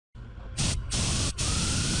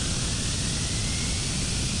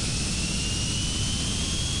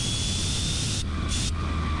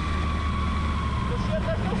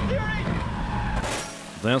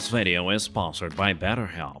This video is sponsored by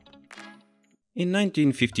BetterHelp. In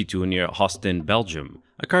 1952 near Ostend, Belgium,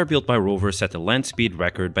 a car built by Rover set a land speed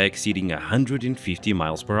record by exceeding 150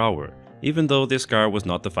 miles per hour, even though this car was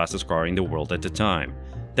not the fastest car in the world at the time.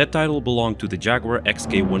 That title belonged to the Jaguar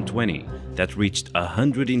XK120 that reached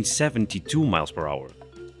 172 miles per hour.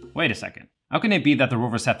 Wait a second. How can it be that the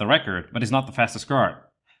Rover set the record, but is not the fastest car?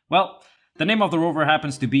 Well, the name of the Rover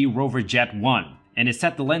happens to be Rover Jet 1, and it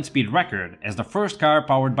set the land speed record as the first car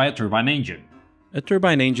powered by a turbine engine. A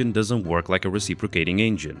turbine engine doesn't work like a reciprocating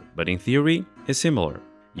engine, but in theory, it's similar.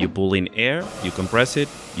 You pull in air, you compress it,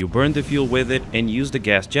 you burn the fuel with it, and use the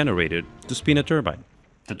gas generated to spin a turbine.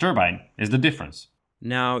 The turbine is the difference.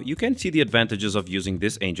 Now, you can see the advantages of using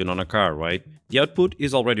this engine on a car, right? The output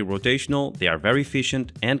is already rotational, they are very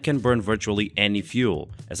efficient, and can burn virtually any fuel.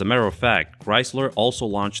 As a matter of fact, Chrysler also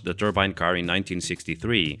launched the turbine car in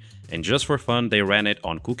 1963, and just for fun they ran it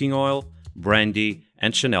on cooking oil, brandy,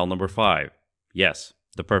 and Chanel No. 5. Yes,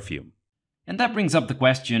 the perfume. And that brings up the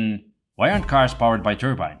question, why aren't cars powered by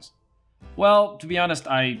turbines? Well, to be honest,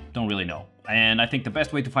 I don't really know, and I think the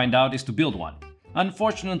best way to find out is to build one.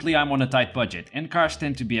 Unfortunately, I'm on a tight budget, and cars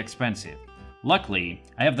tend to be expensive. Luckily,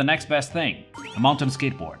 I have the next best thing, a mountain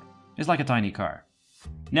skateboard. It's like a tiny car.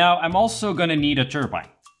 Now, I'm also gonna need a turbine.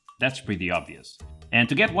 That's pretty obvious. And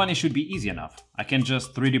to get one, it should be easy enough. I can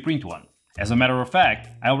just 3D print one. As a matter of fact,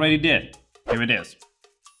 I already did. Here it is.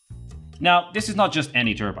 Now, this is not just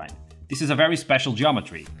any turbine. This is a very special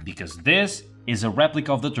geometry, because this is a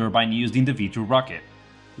replica of the turbine used in the V2 rocket.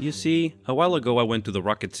 You see, a while ago I went to the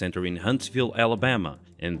Rocket Center in Huntsville, Alabama,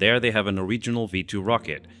 and there they have an original V2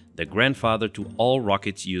 rocket, the grandfather to all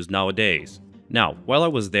rockets used nowadays. Now, while I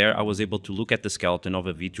was there, I was able to look at the skeleton of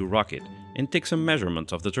a V2 rocket and take some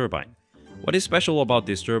measurements of the turbine. What is special about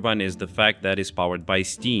this turbine is the fact that it's powered by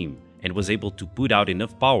steam and was able to put out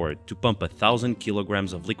enough power to pump 1,000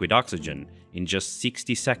 kilograms of liquid oxygen in just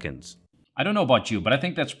 60 seconds. I don't know about you, but I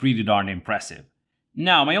think that's pretty darn impressive.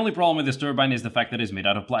 Now, my only problem with this turbine is the fact that it's made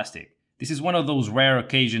out of plastic. This is one of those rare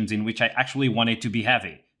occasions in which I actually want it to be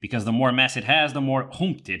heavy, because the more mass it has, the more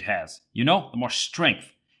oomph it has. You know, the more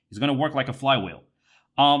strength. It's gonna work like a flywheel.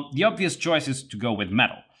 The obvious choice is to go with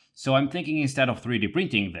metal. So I'm thinking instead of 3D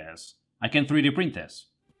printing this, I can 3D print this.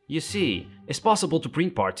 You see, it's possible to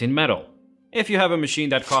print parts in metal, if you have a machine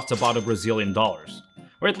that costs about $1 Brazilian. Or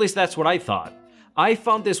at least that's what I thought. I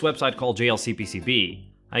found this website called JLC PCB.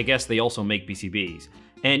 I guess they also make PCBs.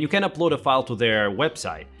 And you can upload a file to their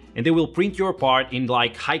website, and they will print your part in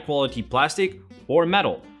like high quality plastic or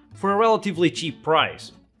metal for a relatively cheap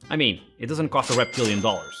price. I mean, it doesn't cost $1 reptilian.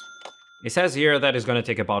 It says here that it's gonna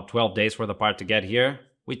take about 12 days for the part to get here,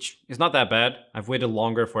 which is not that bad. I've waited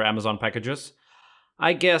longer for Amazon packages.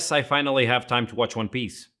 I guess I finally have time to watch One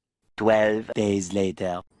Piece. 12 days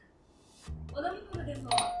later.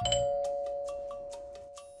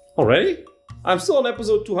 Already? I'm still on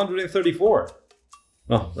episode 234.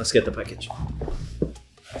 Oh, let's get the package.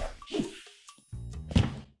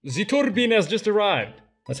 The turbine has just arrived.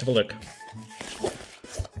 Let's have a look.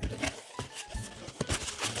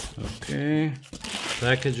 Okay.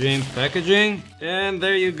 Packaging, and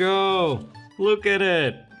there you go. Look at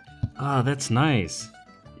it. Ah, that's nice.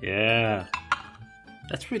 Yeah.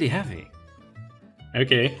 That's pretty heavy.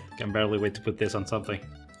 Okay, can barely wait to put this on something.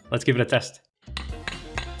 Let's give it a test.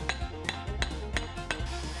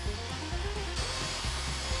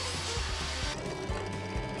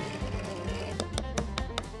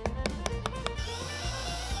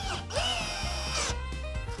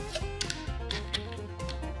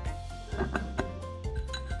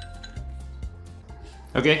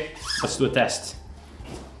 Okay, let's do a test.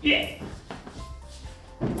 Yeah.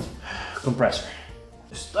 Compressor.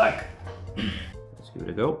 Stuck. Let's give it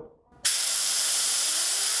a go.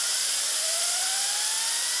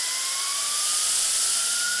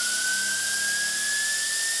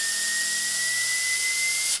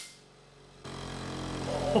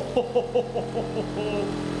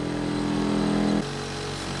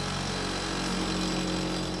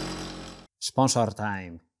 Sponsor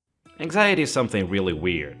time. Anxiety is something really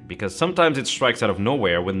weird, because sometimes it strikes out of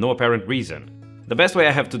nowhere with no apparent reason. The best way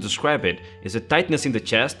I have to describe it is a tightness in the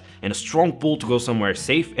chest and a strong pull to go somewhere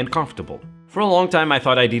safe and comfortable. For a long time I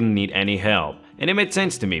thought I didn't need any help, and it made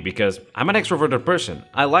sense to me because I'm an extroverted person,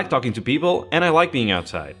 I like talking to people and I like being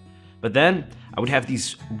outside. But then, I would have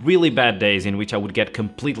these really bad days in which I would get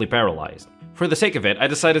completely paralyzed. For the sake of it, I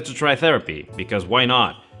decided to try therapy, because why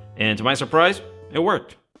not? And to my surprise, it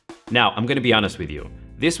worked. Now, I'm gonna be honest with you.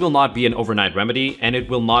 This will not be an overnight remedy, and it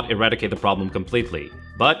will not eradicate the problem completely,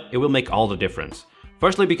 but it will make all the difference.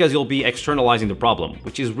 Firstly, because you'll be externalizing the problem,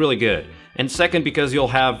 which is really good. And second, because you'll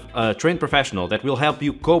have a trained professional that will help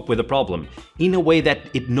you cope with the problem in a way that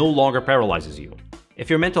it no longer paralyzes you. If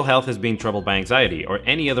your mental health is being troubled by anxiety or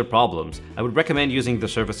any other problems, I would recommend using the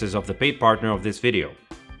services of the paid partner of this video,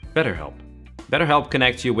 BetterHelp. BetterHelp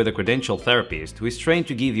connects you with a credentialed therapist who is trained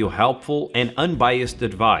to give you helpful and unbiased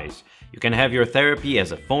advice. You can have your therapy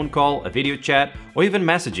as a phone call, a video chat, or even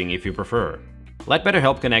messaging if you prefer. Let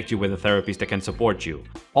BetterHelp connect you with a therapist that can support you,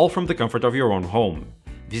 all from the comfort of your own home.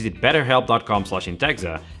 Visit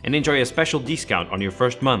betterhelp.com/intexa and enjoy a special discount on your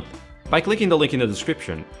first month. By clicking the link in the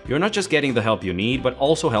description, you're not just getting the help you need, but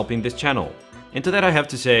also helping this channel. And to that I have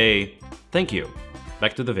to say, thank you.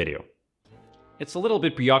 Back to the video. It's a little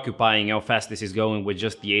bit preoccupying how fast this is going with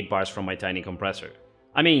just the 8 bars from my tiny compressor.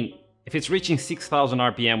 I mean, if it's reaching 6000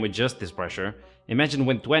 RPM with just this pressure, imagine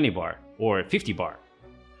with 20 bar or 50 bar.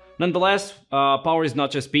 Nonetheless, power is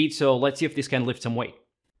not just speed, so let's see if this can lift some weight.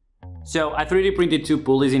 So I 3D printed 2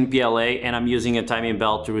 pulleys in PLA and I'm using a timing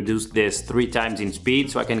belt to reduce this 3 times in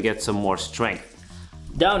speed so I can get some more strength.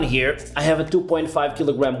 Down here, I have a 2.5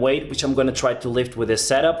 kilogram weight, which I'm gonna try to lift with this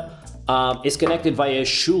setup. It's connected via a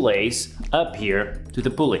shoelace up here to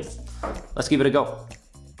the pulley. Let's give it a go.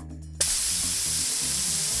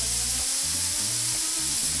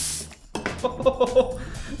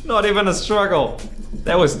 Not even a struggle.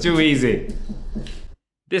 That was too easy.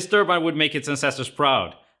 This turbine would make its ancestors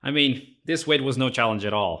proud. I mean, this weight was no challenge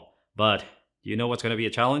at all. But you know what's gonna be a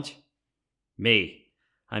challenge? Me.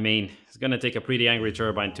 I mean, it's gonna take a pretty angry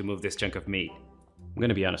turbine to move this chunk of meat. I'm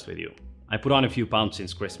gonna be honest with you. I put on a few pounds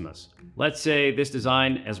since Christmas. Let's say this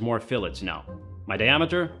design has more fillets now. My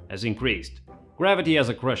diameter has increased. Gravity has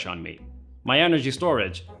a crush on me. My energy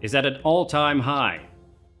storage is at an all-time high.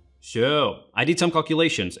 So, I did some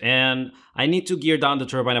calculations and I need to gear down the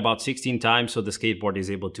turbine about 16 times so the skateboard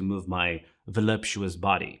is able to move my voluptuous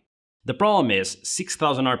body. The problem is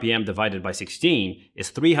 6000 RPM divided by 16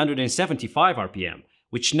 is 375 RPM,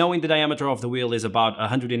 which knowing the diameter of the wheel is about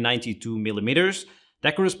 192 millimeters,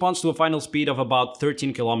 that corresponds to a final speed of about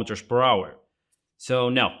 13 kilometers per hour. So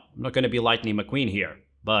no, I'm not gonna be Lightning McQueen here,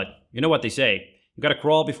 but you know what they say, you gotta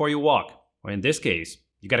crawl before you walk, or in this case,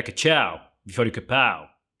 you gotta ka-chow before you kapow.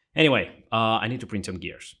 Anyway, I need to print some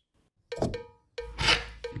gears.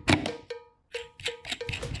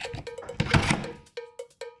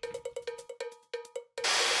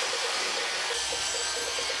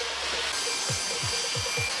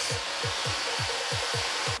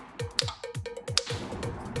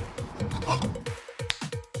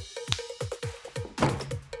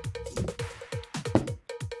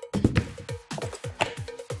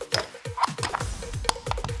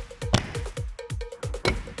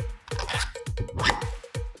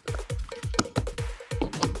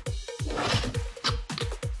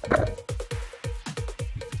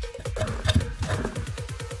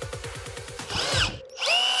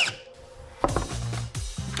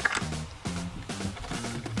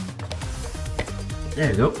 There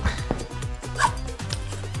you go.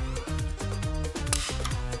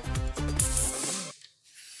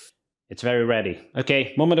 It's very ready.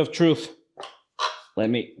 Okay, moment of truth. Let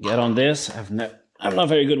me get on this. I'm not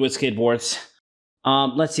very good with skateboards.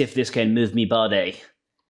 Let's see if this can move me body.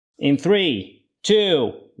 In 3,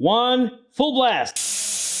 2, 1, full blast!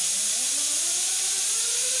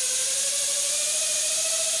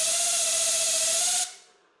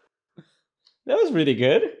 That was pretty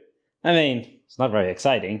good. I mean, it's not very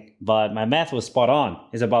exciting, but my math was spot on.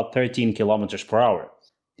 It's about 13 kilometers per hour.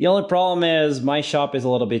 The only problem is my shop is a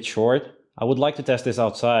little bit short. I would like to test this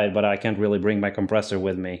outside, but I can't really bring my compressor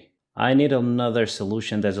with me. I need another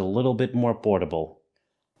solution that's a little bit more portable.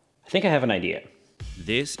 I think I have an idea.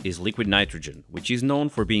 This is liquid nitrogen, which is known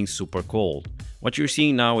for being super cold. What you're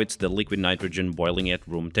seeing now, it's the liquid nitrogen boiling at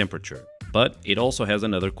room temperature. But it also has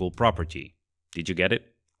another cool property. Did you get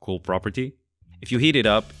it? Cool property? If you heat it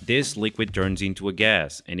up, this liquid turns into a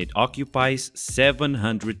gas, and it occupies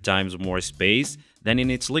 700 times more space than in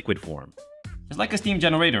its liquid form. It's like a steam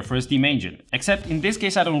generator for a steam engine, except in this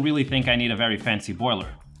case I don't really think I need a very fancy boiler.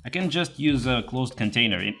 I can just use a closed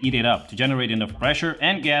container and heat it up to generate enough pressure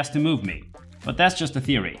and gas to move me. But that's just a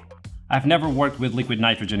theory. I've never worked with liquid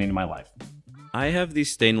nitrogen in my life. I have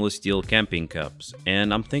these stainless steel camping cups,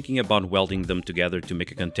 and I'm thinking about welding them together to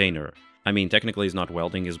make a container. I mean, technically it's not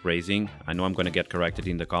welding, it's brazing. I know I'm gonna get corrected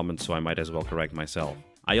in the comments, so I might as well correct myself.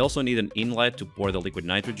 I also need an inlet to pour the liquid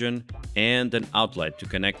nitrogen and an outlet to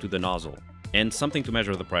connect to the nozzle, and something to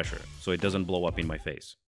measure the pressure, so it doesn't blow up in my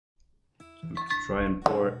face. So try and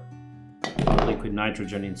pour liquid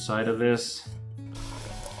nitrogen inside of this.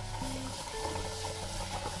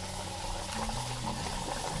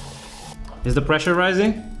 Is the pressure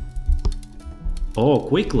rising? Oh,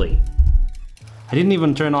 quickly. I didn't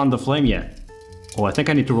even turn on the flame yet. Oh, I think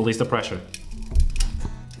I need to release the pressure.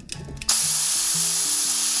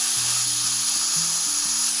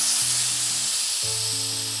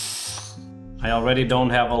 I already don't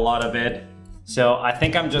have a lot of it, so I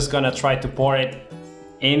think I'm just gonna try to pour it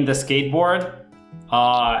in the skateboard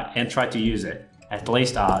and try to use it. At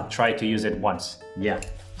least try to use it once. Yeah.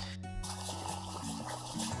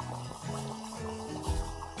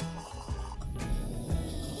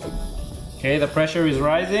 Okay, the pressure is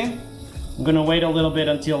rising. I'm gonna wait a little bit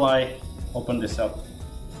until I open this up.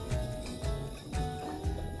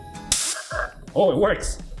 Oh, it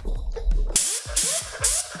works!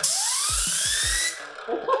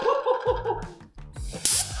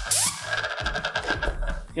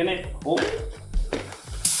 Can I? Oh.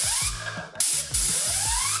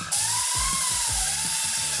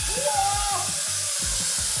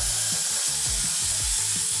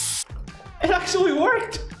 It actually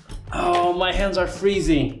worked! Oh, my hands are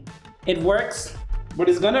freezing. It works, but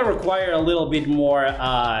it's gonna require a little bit more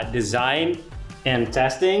design and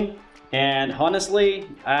testing. And honestly,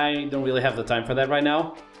 I don't really have the time for that right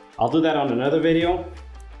now. I'll do that on another video.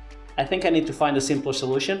 I think I need to find a simpler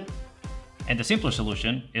solution. And the simpler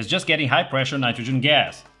solution is just getting high pressure nitrogen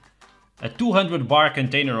gas. A 200 bar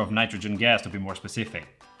container of nitrogen gas to be more specific.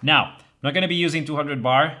 Now, I'm not gonna be using 200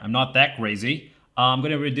 bar, I'm not that crazy. I'm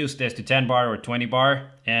gonna reduce this to 10 bar or 20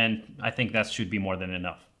 bar, and I think that should be more than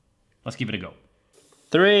enough. Let's give it a go.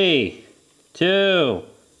 3, 2,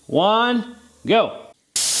 1, go!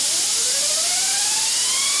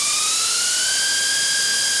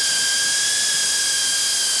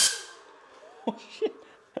 Oh shit.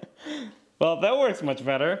 Well, that works much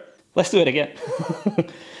better. Let's do it again.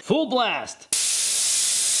 Full blast!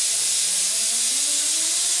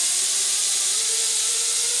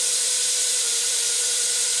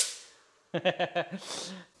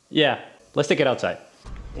 Yeah, let's take it outside.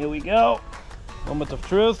 Here we go. Moment of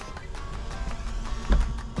truth.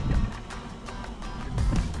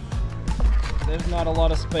 There's not a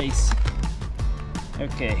lot of space.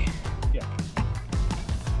 Okay. Yeah.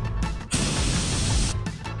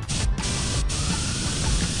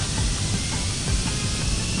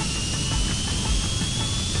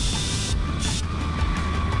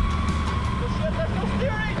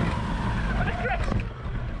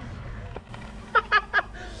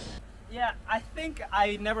 Yeah, I think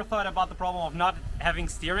I never thought about the problem of not having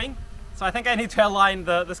steering. So I think I need to align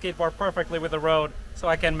the skateboard perfectly with the road so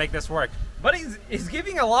I can make this work. But it's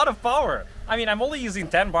giving a lot of power. I mean, I'm only using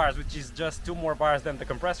 10 bars, which is just 2 more bars than the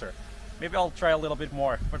compressor. Maybe I'll try a little bit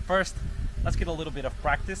more. But first, let's get a little bit of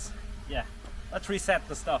practice. Yeah, let's reset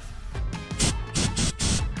the stuff.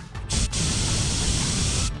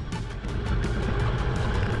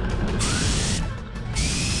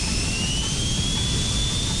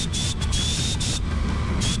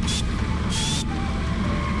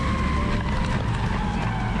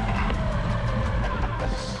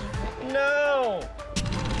 No!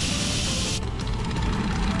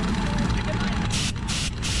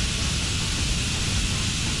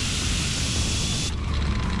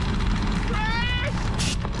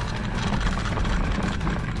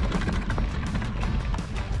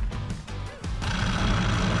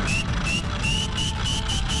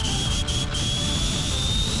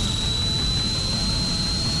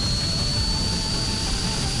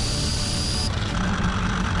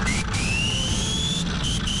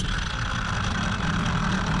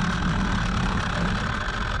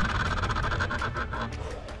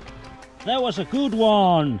 That was a good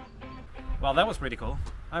one. Well, that was pretty cool.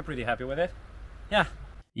 I'm pretty happy with it. Yeah.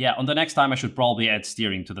 Yeah, on the next time I should probably add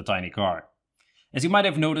steering to the tiny car. As you might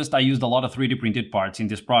have noticed, I used a lot of 3D printed parts in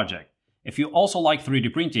this project. If you also like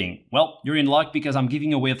 3D printing, well, you're in luck because I'm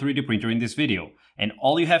giving away a 3D printer in this video. And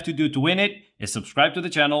all you have to do to win it is subscribe to the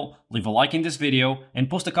channel, leave a like in this video,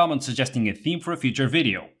 and post a comment suggesting a theme for a future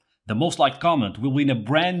video. The most liked comment will win a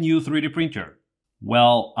brand new 3D printer.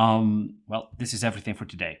 Well, this is everything for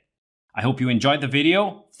today. I hope you enjoyed the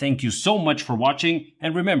video, thank you so much for watching,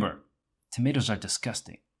 and remember, tomatoes are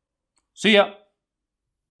disgusting. See ya!